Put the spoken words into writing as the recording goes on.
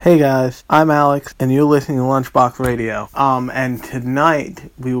Hey guys, I'm Alex, and you're listening to Lunchbox Radio. And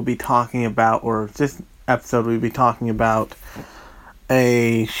tonight we will be talking about, or this episode we'll be talking about,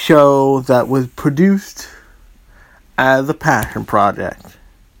 a show that was produced as a passion project.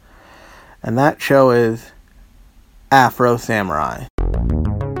 And that show is Afro Samurai.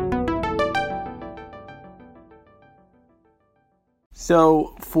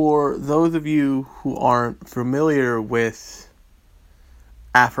 So, for those of you who aren't familiar with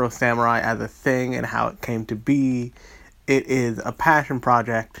Afro Samurai as a thing and how it came to be, it is a passion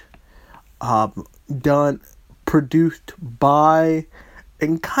project produced by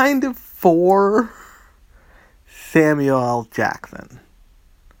and kind of for Samuel L. Jackson.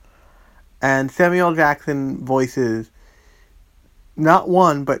 And Samuel L. Jackson voices not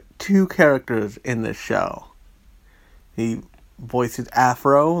one but two characters in this show. He voices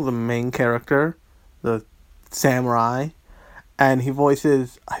Afro, the main character, the samurai. And he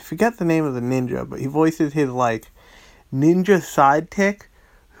voices, I forget the name of the ninja, but he voices his, ninja sidekick,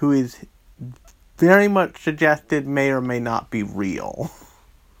 who is very much suggested may or may not be real.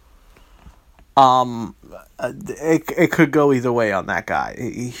 It could go either way on that guy.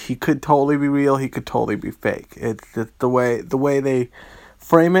 He could totally be real, he could totally be fake. It's just the way they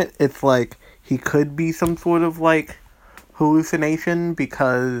frame it, it's like he could be some sort of, hallucination,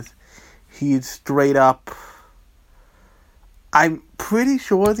 because he's straight up... I'm pretty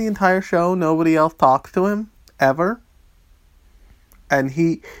sure the entire show, nobody else talks to him, ever. And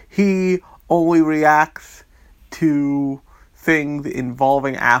he only reacts to things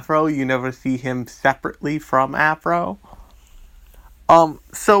involving Afro. You never see him separately from Afro.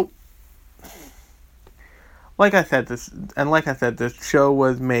 So, like I said, this show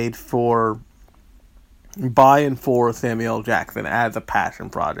was made by and for Samuel Jackson as a passion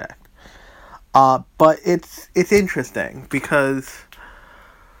project. But it's interesting because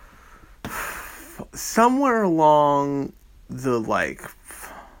somewhere along the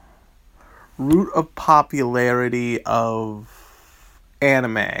route of popularity of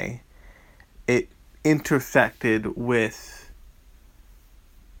anime, it intersected with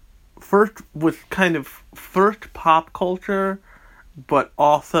first pop culture, but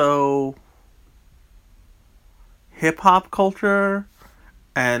also hip hop culture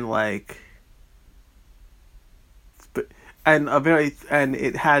and and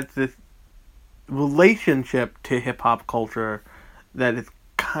it has this relationship to hip hop culture that is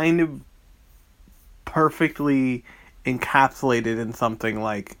kind of perfectly encapsulated in something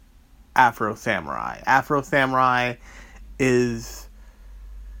like Afro Samurai. Afro Samurai is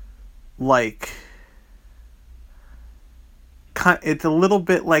it's a little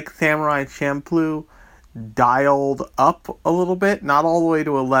bit like Samurai Champloo, dialed up a little bit, not all the way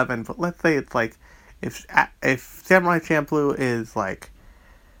to 11, but let's say it's if Samurai Champloo is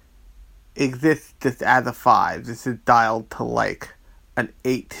exists just as a 5, this is dialed to an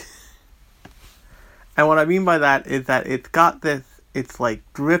 8. And what I mean by that is that it's got this, it's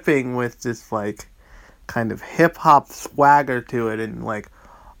dripping with this kind of hip hop swagger to it, and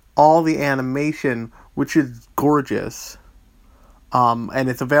all the animation, which is gorgeous. And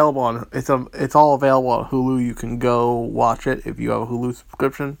it's available on it's all available on Hulu. You can go watch it if you have a Hulu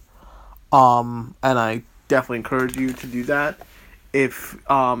subscription. And I definitely encourage you to do that. If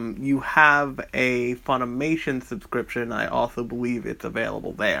you have a Funimation subscription, I also believe it's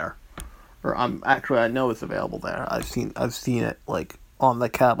available there. Or I know it's available there. I've seen it on the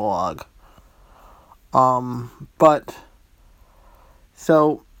catalog. But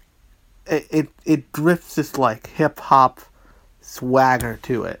so it drifts this hip hop swagger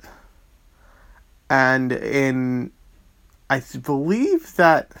to it. And I believe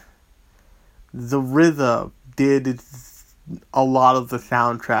that the RZA did a lot of the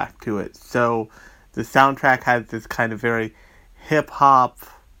soundtrack to it. So the soundtrack has this kind of very hip-hop,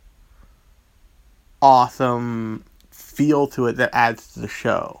 awesome feel to it that adds to the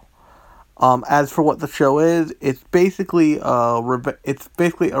show. As for what the show is, it's basically a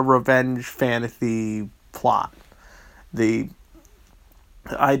revenge fantasy plot. The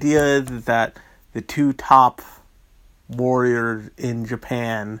idea is that the two top warriors in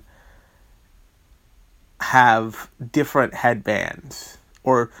Japan have different headbands,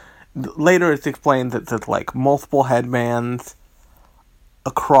 or later it's explained that there's multiple headbands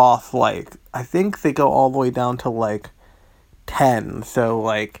across I think they go all the way down to 10.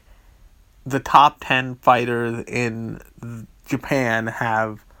 So the top 10 fighters in Japan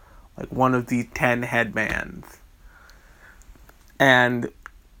have one of these 10 headbands. And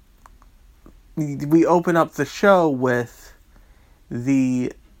we open up the show with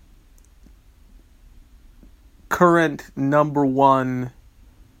the current number one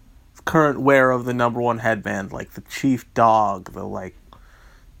current wearer of the number one headband, like the chief dog,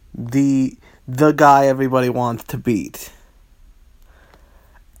 the guy everybody wants to beat.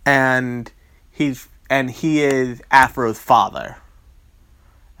 And he is Afro's father.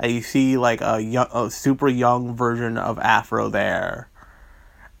 And you see like a super young version of Afro there,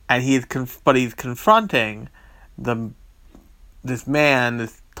 and he's confronting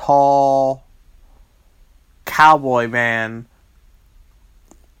this tall cowboy man,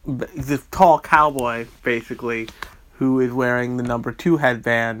 this tall cowboy basically, who is wearing the number 2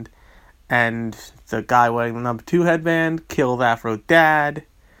 headband, and the guy wearing the number 2 headband kills Afro's dad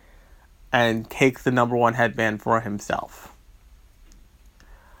and takes the number 1 headband for himself.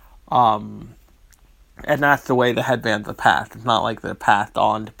 And that's the way the headbands are passed. It's not like they're passed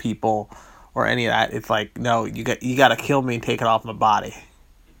on to people or any of that. It's like, no, you gotta kill me and take it off my body.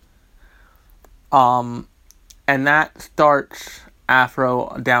 And that starts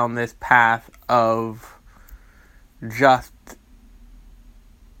Afro down this path of just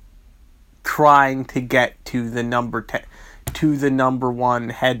trying to get to the number 1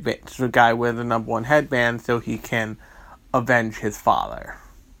 headband, the guy with the number 1 headband, so he can avenge his father.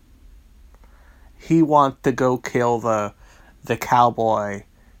 He wants to go kill the cowboy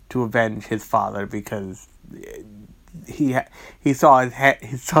to avenge his father because he saw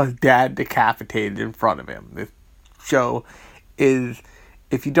his dad decapitated in front of him. This show is,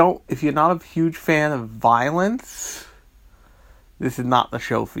 if you're not a huge fan of violence, this is not the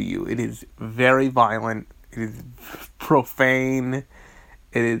show for you. It is very violent. It is profane.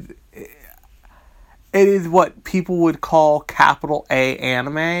 It is what people would call capital A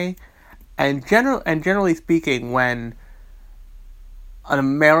anime. And generally speaking, when an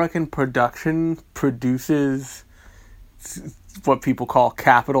American production produces what people call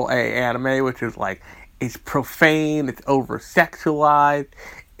capital A anime, which is like, it's profane, it's over-sexualized,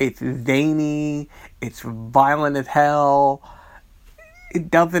 it's zany, it's violent as hell, it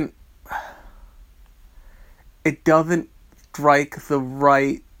doesn't strike the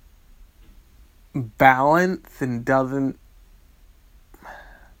right balance and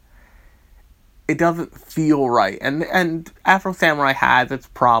it doesn't feel right. And Afro Samurai has its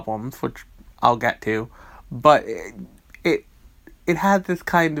problems, which I'll get to, but it has this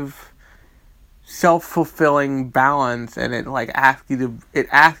kind of self-fulfilling balance, and it asks you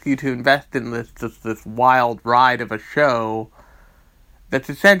to invest in this wild ride of a show that's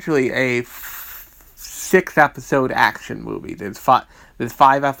essentially a 6-episode action movie. There's 5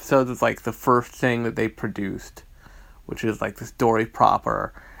 episodes is like the first thing that they produced, which is like the story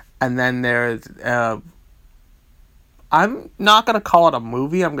proper. And then there's, I'm not going to call it a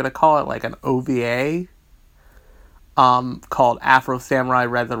movie, I'm going to call it like an OVA, called Afro Samurai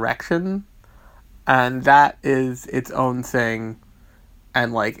Resurrection. And that is its own thing.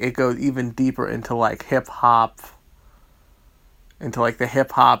 And like, it goes even deeper into like hip-hop, into like the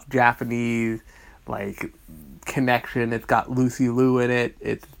hip-hop Japanese, like, connection. It's got Lucy Liu in it.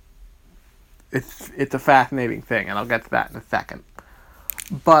 It's a fascinating thing, and I'll get to that in a second.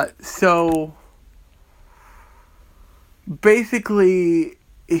 But, so, basically,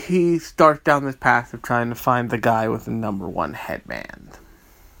 he starts down this path of trying to find the guy with the number 1 headband.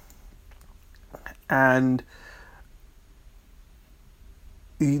 And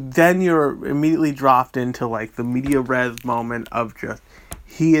then you're immediately dropped into, like, the media res moment of just,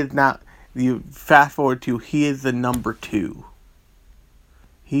 you fast forward to, he is the number 2.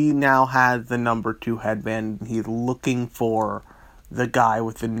 He now has the number 2 headband, and he's looking for the guy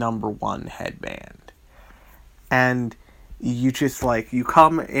with the number 1 headband. And you just you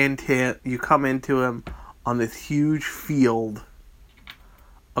come into him on this huge field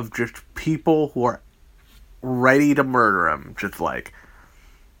of just people who are ready to murder him. Just like,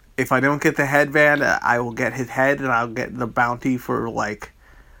 if I don't get the headband, I will get his head, and I'll get the bounty for like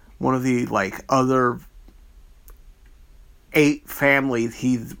one of the like other 8 families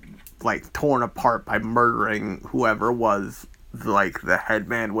he's like torn apart by murdering whoever was like the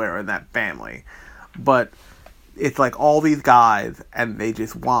headband wearer in that family. But it's like all these guys, and they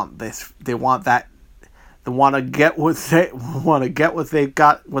just want this. They want that. They want to get what they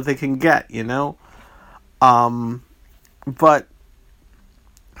got, what they can get, you know. But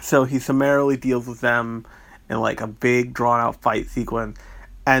so he summarily deals with them in like a big drawn out fight sequence,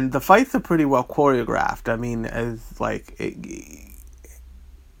 and the fights are pretty well choreographed. I mean, as like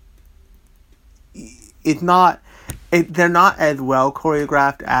it's not. They're not as well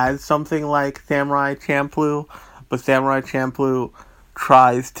choreographed as something like Samurai Champloo, but Samurai Champloo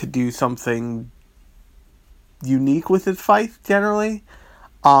tries to do something unique with its fights generally.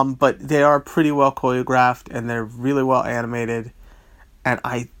 But they are pretty well choreographed, and they're really well animated, and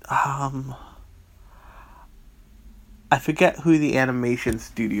I forget who the animation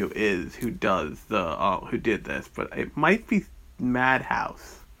studio is who did this, but it might be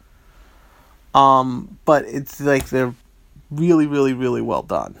Madhouse. But it's like they're really, really, really well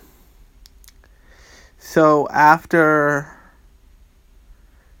done. So after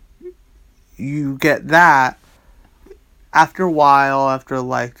you get that, after a while, after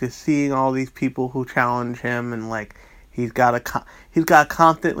like just seeing all these people who challenge him, and like he's got to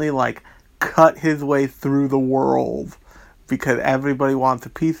constantly like cut his way through the world because everybody wants a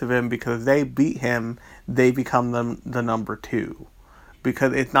piece of him, because they beat him, they become the number 2.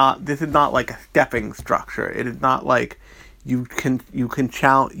 Because this is not like a stepping structure. It is not like you can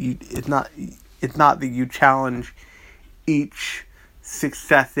challenge it's not that you challenge each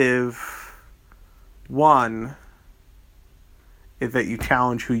successive one. Is that you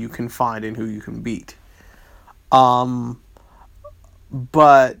challenge who you can find and who you can beat. But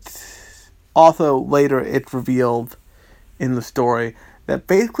also later it's revealed in the story that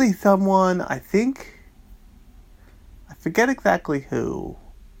basically someone, I forget exactly who,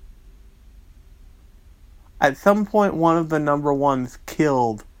 at some point one of the number ones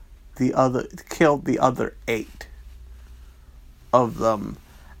killed the other 8 of them,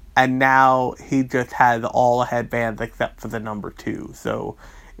 and now he just has all the headbands except for the number 2. So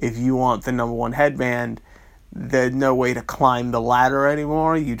if you want the number 1 headband, there's no way to climb the ladder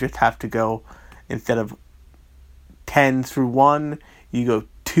anymore. You just have to go, instead of 10 through 1, you go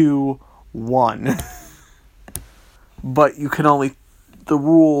 2, 1. But you can only, the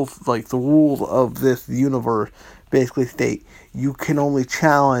rules of this universe basically state you can only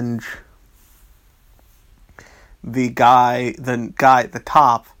challenge the guy at the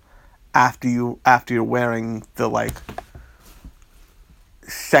top after you're wearing the like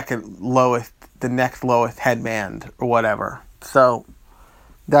second lowest, the next lowest headband or whatever. So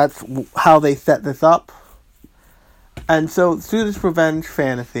that's how they set this up. And so through this revenge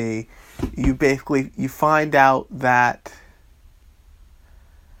fantasy, you find out that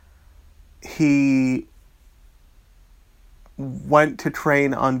he went to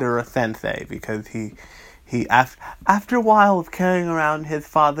train under a sensei because he after a while of carrying around his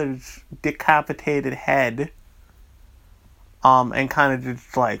father's decapitated head, and kind of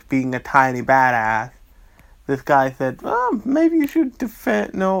just like being a tiny badass, this guy said, "Oh, maybe you should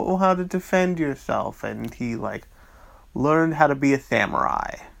know how to defend yourself," and he like learned how to be a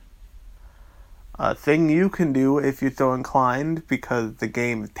samurai. A thing you can do if you're so inclined, because the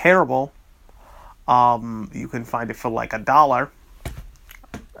game is terrible. You can find it for like $1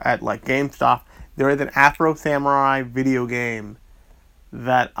 at like GameStop. There is an Afro Samurai video game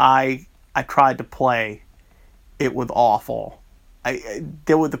that I tried to play. It was awful.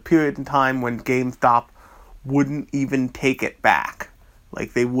 There was a period in time when GameStop wouldn't even take it back.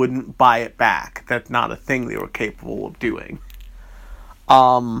 Like, they wouldn't buy it back. That's not a thing they were capable of doing.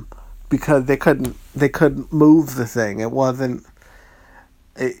 Because they couldn't move the thing. It wasn't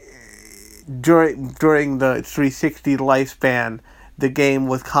during the 360 lifespan, the game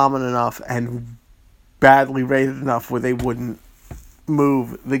was common enough and badly rated enough where they wouldn't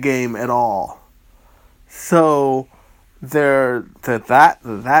move the game at all. So there's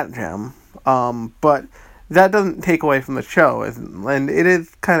that gem. But that doesn't take away from the show, and it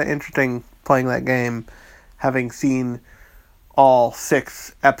is kind of interesting playing that game, having seen all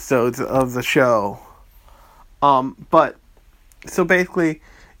 6 episodes of the show. But so basically,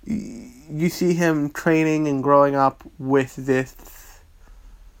 you see him training and growing up with this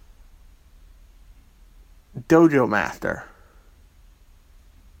dojo master.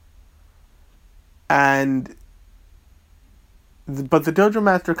 But the dojo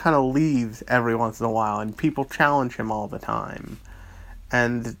master kind of leaves every once in a while, and people challenge him all the time.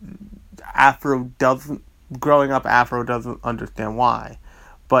 And growing up, Afro doesn't understand why.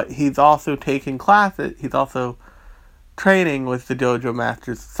 But he's also taking classes, he's also training with the dojo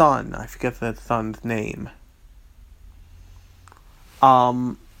master's son. I forget that son's name.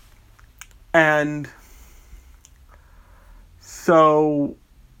 And so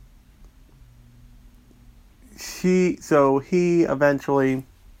he eventually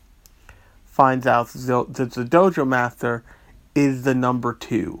finds out that the dojo master is the number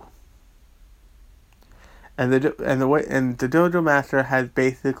 2. And the dojo master has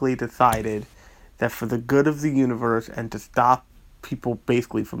basically decided that for the good of the universe and to stop people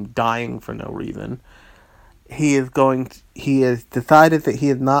basically from dying for no reason, he has decided that he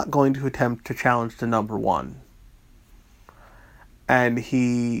is not going to attempt to challenge the number 1. And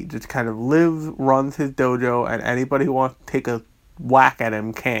he just kind of runs his dojo, and anybody who wants to take a whack at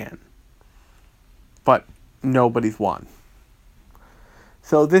him can. But nobody's won.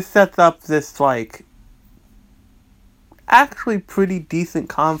 So this sets up this, like, actually pretty decent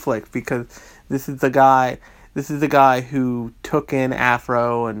conflict, because this is the guy who took in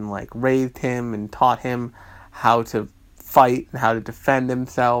Afro and, like, raised him and taught him how to fight and how to defend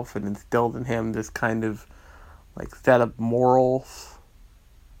himself, and instilled in him this kind of, like, set of morals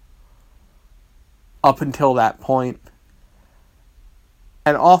up until that point.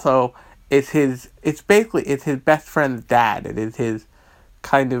 And also, it's his best friend's dad. It is his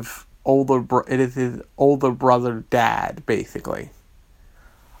kind of it is his older brother dad, basically.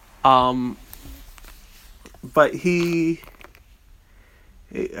 But his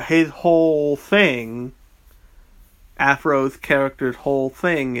whole thing, Afro's character's whole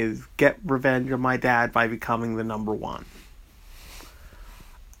thing, is get revenge on my dad by becoming the number one.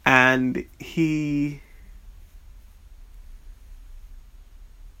 And he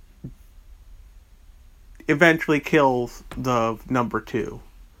eventually kills the number two.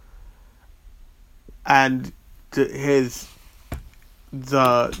 And the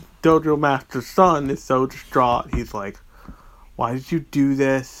dojo master's son is so distraught. He's like, why did you do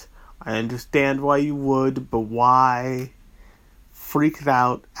this? I understand why you would, but why? Freaks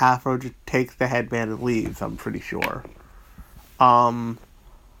out. Afro just takes the headband and leaves, I'm pretty sure. And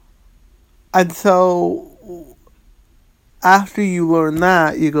so, after you learn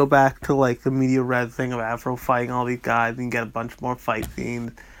that, you go back to, like, the media red thing of Afro fighting all these guys, and you get a bunch more fight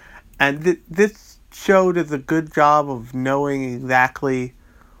scenes. And this show does a good job of knowing exactly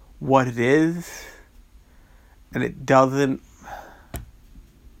what it is, and it doesn't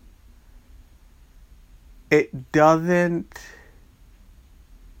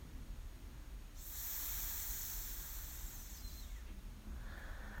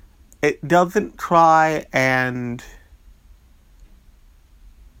try and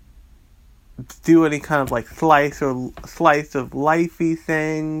do any kind of, like, slice of lifey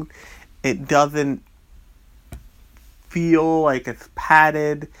things. It doesn't feel like it's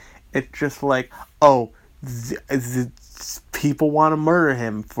padded. It's just like, oh, people want to murder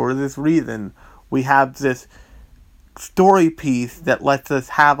him for this reason. We have this story piece that lets us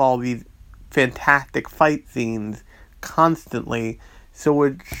have all these fantastic fight scenes constantly, so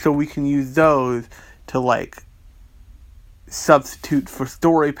we can use those to, like, substitute for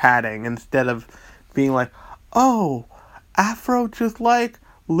story padding, instead of being like, oh, Afro just, like,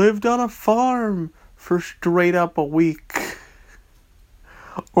 lived on a farm for straight up a week.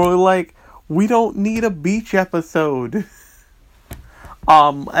 Or, like, we don't need a beach episode.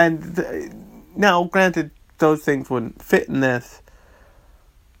 Now, granted, those things wouldn't fit in this,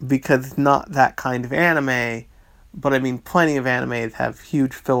 because it's not that kind of anime, but I mean, plenty of animes have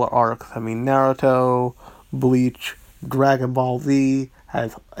huge filler arcs. I mean, Naruto, Bleach, Dragon Ball Z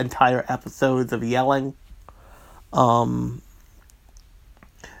has entire episodes of yelling. And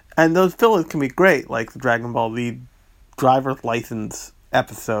those fillers can be great, like the Dragon Ball Z driver's license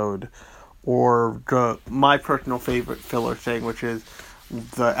episode, or my personal favorite filler thing, which is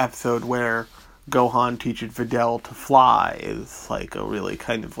the episode where Gohan teaches Videl to fly, is, like, a really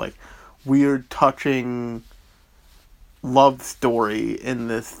kind of, like, weird, touching love story in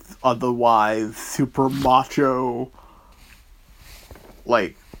this otherwise super macho,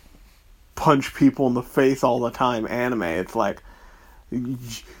 like, punch people in the face all the time anime. It's like,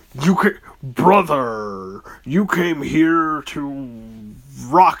 brother, you came here to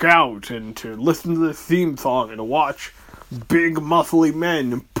rock out and to listen to this theme song and to watch big muscly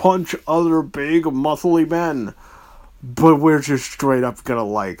men punch other big muscly men, but we're just straight up gonna,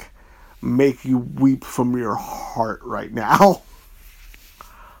 like, make you weep from your heart right now.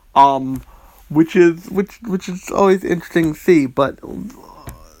 Which is always interesting to see, but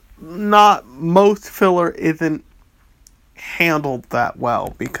not most filler isn't handled that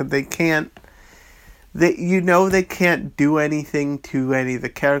well, because they can't do anything to any of the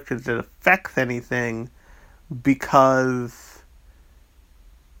characters that affects anything, because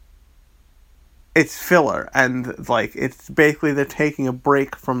it's filler, and, like, it's basically they're taking a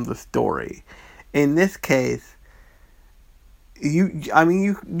break from the story. In this case, you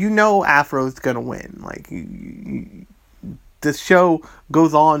know Afro's gonna win. Like, the show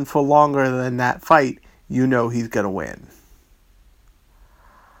goes on for longer than that fight. You know he's gonna win.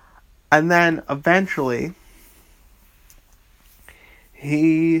 And then, eventually,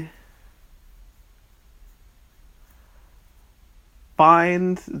 he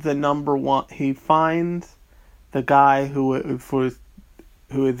finds the number one. He finds the guy who is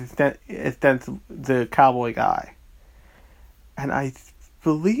the cowboy guy, and I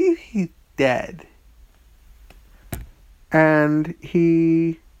believe he's dead. And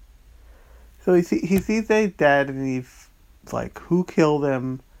he sees that he's dead, and like, who killed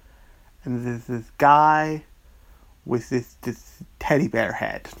him? And there's this guy with this teddy bear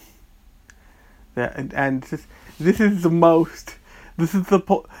head. And this is the most. This is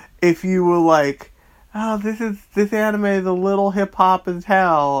if you were like, oh, this anime is a little hip hop as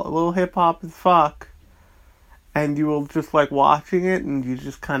hell, a little hip hop as fuck, and you were just like watching it, and you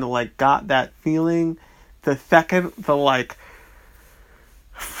just kind of like got that feeling. The second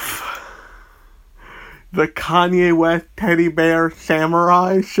the Kanye West teddy bear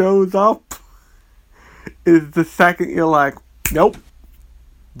samurai shows up, is the second you're like, nope,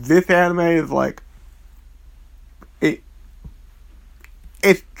 this anime is like,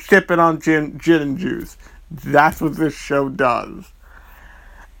 it's sipping on gin and juice. That's what this show does.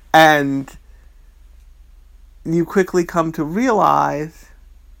 And you quickly come to realize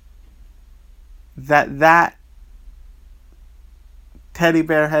that teddy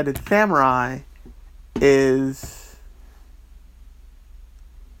bear headed samurai is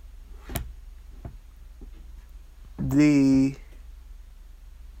the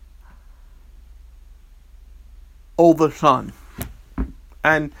older son.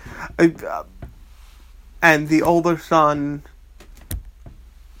 And the older son,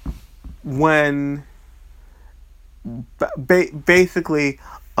 when basically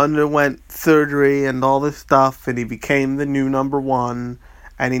underwent surgery and all this stuff, and he became the new number one,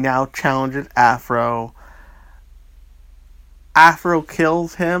 and he now challenges Afro. Afro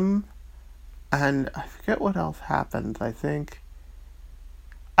kills him, and I forget what else happens. I think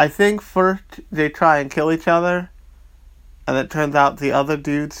first they try and kill each other, and it turns out the other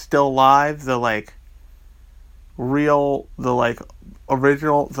dude's still alive. The original,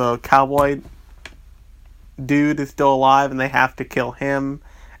 the cowboy dude is still alive, and they have to kill him.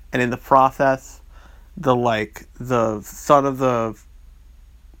 And in the process, the son of the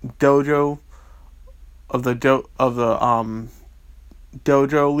dojo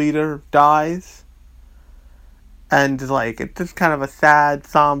dojo leader dies. And it's just kind of a sad,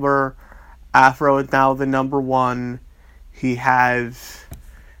 somber. Afro is now the number one. He has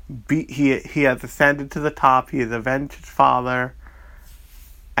he has ascended to the top. He has avenged his father,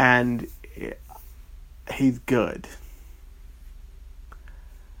 and he's good.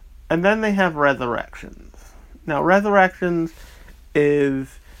 And then they have Resurrections. Now, Resurrections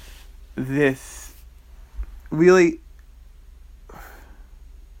is this really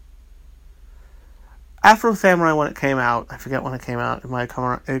Afro Samurai. When it came out, I forget when it came out.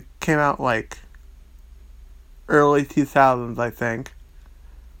 It came out early 2000s, I think.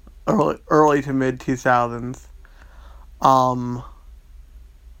 Early to mid 2000s.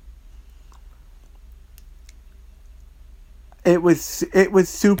 It was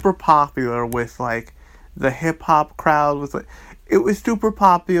super popular with the hip hop crowd. It was super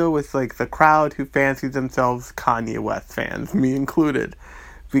popular with the crowd who fancied themselves Kanye West fans, me included,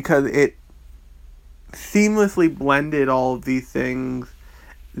 because it seamlessly blended all of these things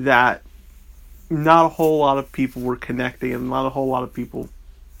that not a whole lot of people were connecting, and not a whole lot of people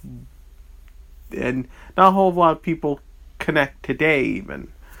connect today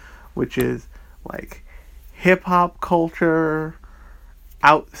even, which is hip hop culture,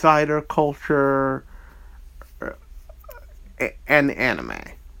 outsider culture, and anime.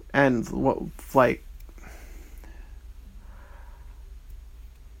 And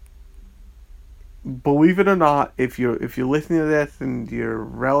believe it or not, if you're listening to this and you're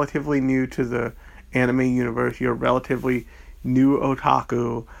relatively new to the anime universe, you're relatively new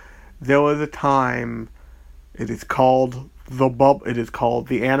otaku, there was a time, it is called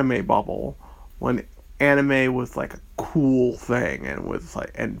the anime bubble, when anime was a cool thing, and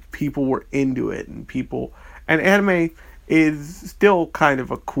and people were into it, and anime is still kind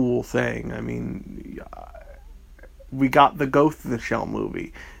of a cool thing. I mean, we got the Ghost in the Shell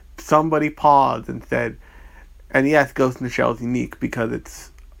movie. Somebody paused and said, and yes, Ghost in the Shell is unique because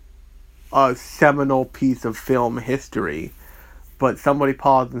it's a seminal piece of film history, but somebody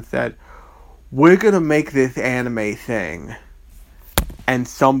paused and said, we're gonna make this anime thing, and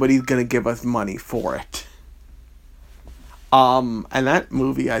somebody's gonna give us money for it. And that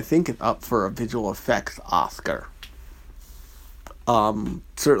movie, I think, is up for a visual effects Oscar.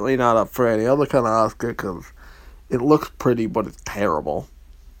 Certainly not up for any other kind of Oscar, because it looks pretty, but it's terrible.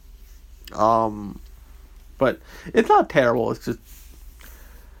 But it's not terrible, it's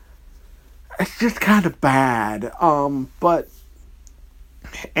just kind of bad. But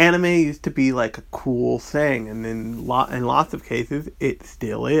anime used to be a cool thing, and in lots of cases, it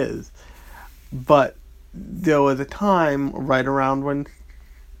still is. But there was a time right around when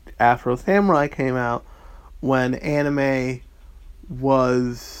Afro Samurai came out when anime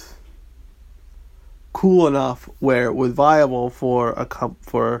was cool enough where it was viable for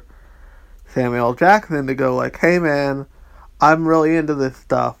for Samuel L. Jackson to go like, hey man, I'm really into this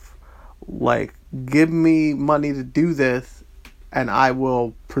stuff. Like, give me money to do this, and I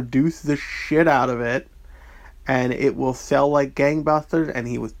will produce the shit out of it, and it will sell like gangbusters, and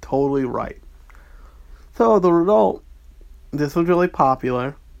he was totally right. So the result, this was really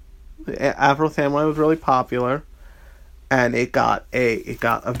popular. Afro Samurai was really popular, and it got a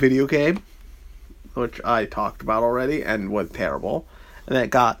video game, which I talked about already, and was terrible. And it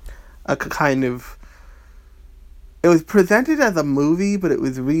got a kind of... It was presented as a movie, but it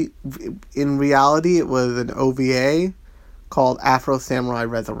was in reality it was an OVA called Afro Samurai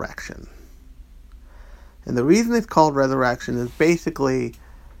Resurrection. And the reason it's called Resurrection is basically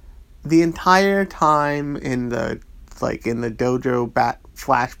the entire time in the dojo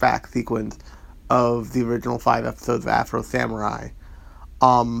flashback sequence of the original 5 episodes of Afro Samurai,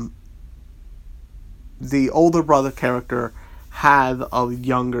 the older brother character has a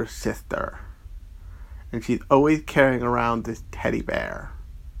younger sister, and she's always carrying around this teddy bear.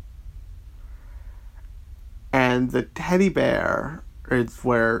 And the teddy bear is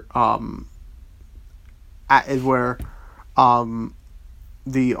where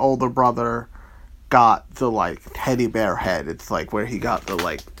the older brother got the like teddy bear head. It's like where he got the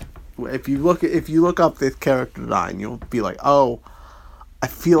like. If you look up this character design, you'll be like, oh, I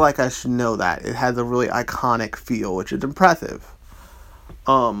feel like I should know that. It has a really iconic feel, which is impressive.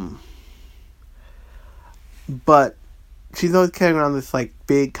 But she's always carrying around this like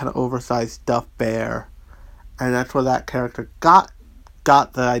big kind of oversized stuffed bear, and that's where that character got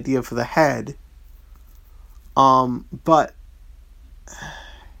the idea for the head. But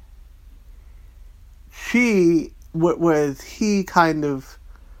he kind of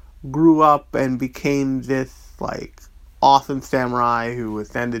grew up and became this like awesome samurai who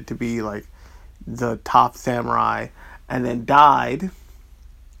ascended to be like the top samurai, and then died.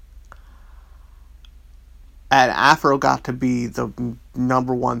 And Afro got to be the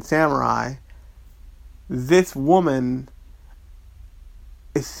number one samurai. This woman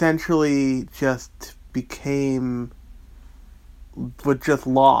essentially just became, was just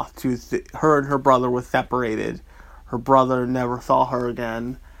lost. Her and her brother were separated. Her brother never saw her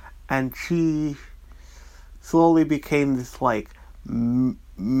again, and she slowly became this like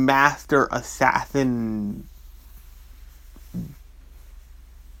master assassin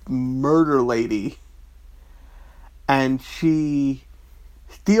murder lady. And she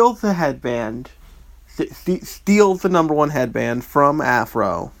steals the headband, steals the number one headband from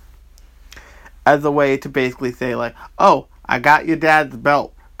Afro as a way to basically say like, oh, I got your dad's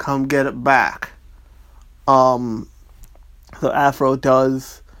belt, come get it back. So Afro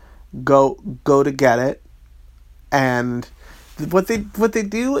does go to get it, and what they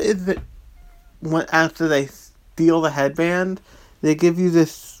do is that after they steal the headband, they give you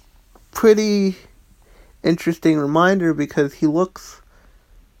this pretty interesting reminder, because he looks...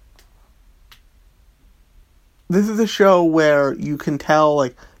 This is a show where you can tell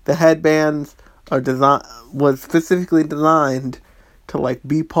like the headbands was specifically designed to like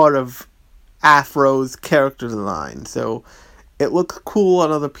be part of Afro's character design. So it looks cool on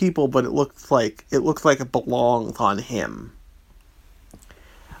other people, but it looks like it belongs on him.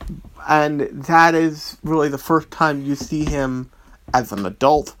 And that is really the first time you see him as an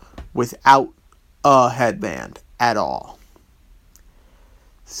adult without a headband at all.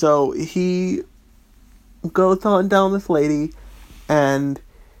 So he goes on down this lady, and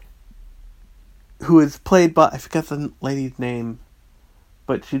who is played by, I forget the lady's name,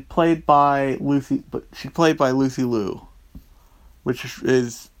 but she's played by Lucy Liu, which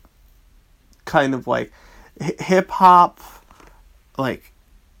is kind of like hip hop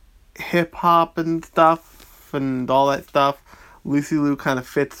and stuff and all that stuff. Lucy Liu kind of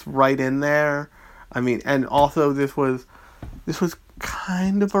fits right in there. I mean, and also this was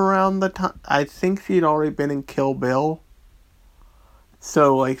kind of around the time, I think she'd already been in Kill Bill.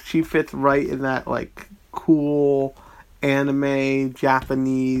 So, like, she fits right in that, like, cool anime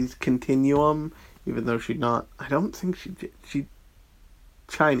Japanese continuum, even though she's not, I don't think she's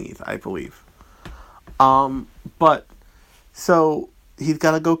Chinese, I believe. But, so, he's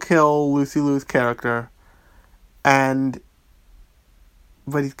got to go kill Lucy Liu's character, but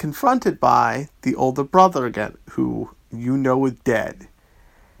he's confronted by the older brother again, who you know is dead.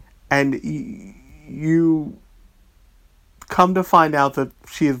 And you come to find out that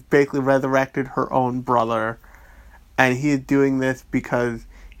she has basically resurrected her own brother, and he is doing this because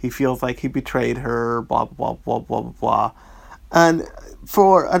he feels like he betrayed her, blah, blah, blah, blah, blah, blah. And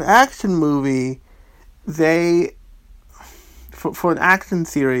for an action movie, for an action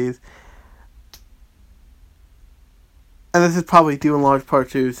series, and this is probably due in large part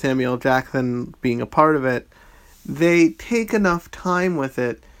to Samuel Jackson being a part of it, they take enough time with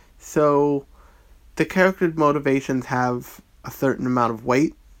it so the character motivations have a certain amount of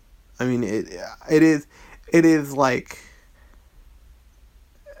weight. I mean, it is like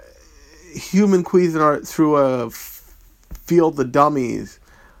human Cuisinart through a field of dummies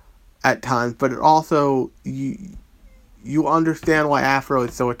at times, but it also, you understand why Afro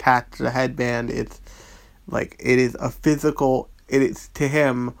is so attached to the headband. It's like, it is to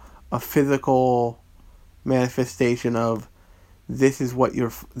him a physical manifestation of, this is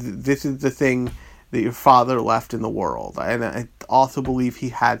the thing that your father left in the world. And I also believe he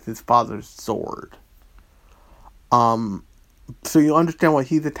has his father's sword. So you understand why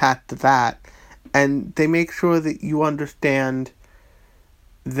he's attached to that, and they make sure that you understand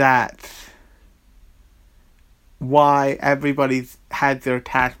that why everybody's had their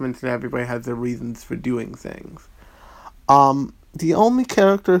attachments and everybody has their reasons for doing things. The only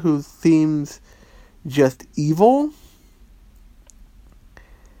character who seems just evil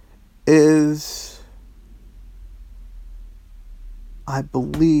is, I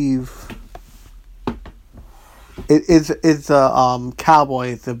believe, it's a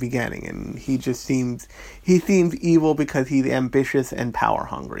cowboy at the beginning, and he seems evil because he's ambitious and power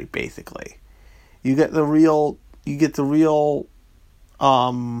hungry. Basically, you get the real you get a real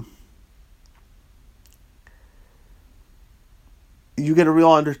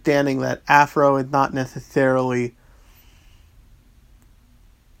understanding that Afro is not necessarily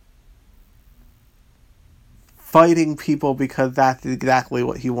fighting people because that's exactly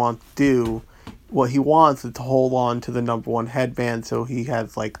what he wants to do. What he wants is to hold on to the number one headband so he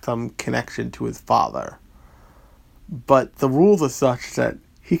has, like, some connection to his father. But the rules are such that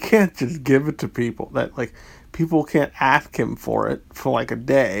he can't just give it to people. That, like, people can't ask him for it for, like, a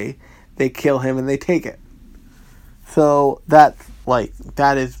day. They kill him and they take it. So that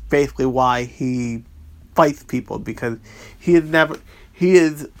is basically why he fights people, because he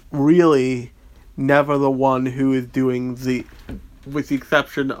is really never the one who is doing with the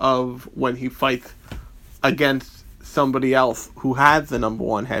exception of when he fights against somebody else who has the number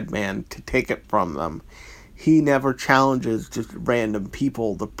one headband to take it from them. He never challenges just random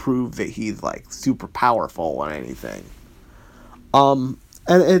people to prove that he's, like, super powerful or anything. And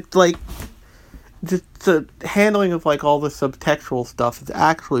it's like, just the handling of, like, all the subtextual stuff is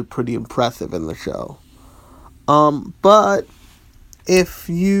actually pretty impressive in the show. But if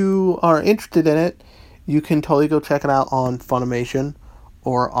you are interested in it, you can totally go check it out on Funimation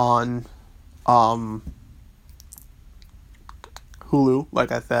or on Hulu,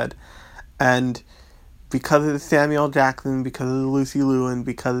 like I said. And because of Samuel Jackson, because of Lucy Liu, and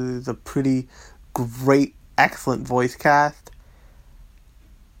because it's a pretty great, excellent voice cast,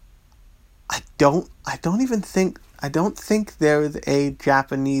 I don't think there is a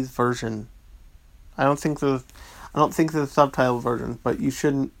Japanese version. I don't think there's a subtitle version, but you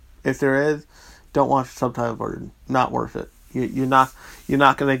shouldn't. If there is, don't watch the subtitle version. Not worth it. You're not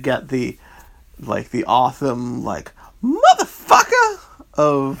gonna get the awesome, like, motherfucker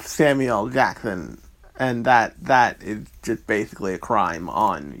of Samuel Jackson, and that is just basically a crime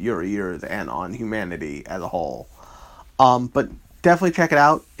on your ears and on humanity as a whole. But definitely check it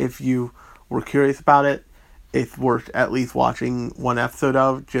out if you were curious about it. It's worth at least watching one episode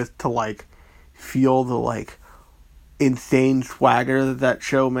of, just to, like, feel the, like, insane swagger that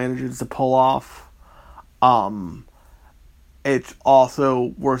show manages to pull off. It's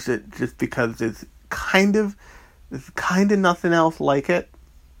also worth it just because there's kind of nothing else like it.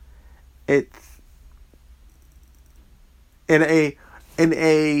 It's in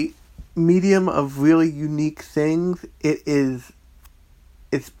a medium of really unique things. It is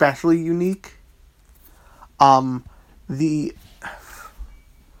especially unique. And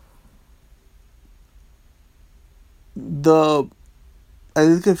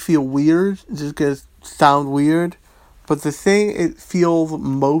it's gonna feel weird. It's just gonna sound weird, but the thing it feels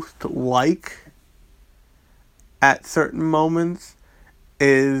most like at certain moments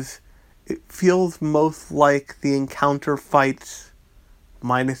is it feels most like the encounter fights,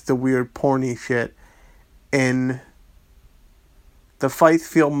 minus the weird porny shit. And the fights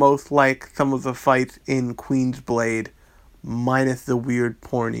feel most like some of the fights in Queen's Blade, minus the weird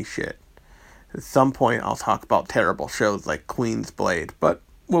porny shit. At some point, I'll talk about terrible shows like Queen's Blade, but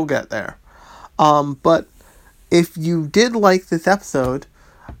we'll get there. But if you did like this episode,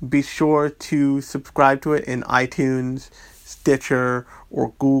 be sure to subscribe to it in iTunes, Stitcher,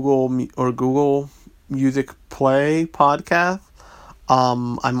 or Google Music Play podcast.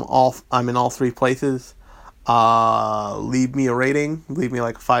 I'm in all three places. Leave me a rating. Leave me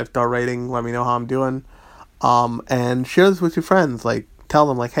like a 5-star rating. Let me know how I'm doing. And share this with your friends. Like, tell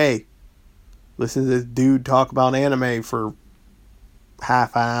them, like, hey, listen to this dude talk about anime for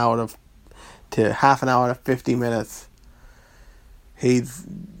half an hour to 50 minutes. He's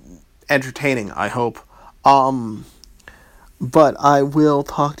entertaining, I hope. But I will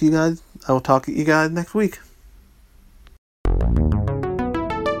talk to you guys next week.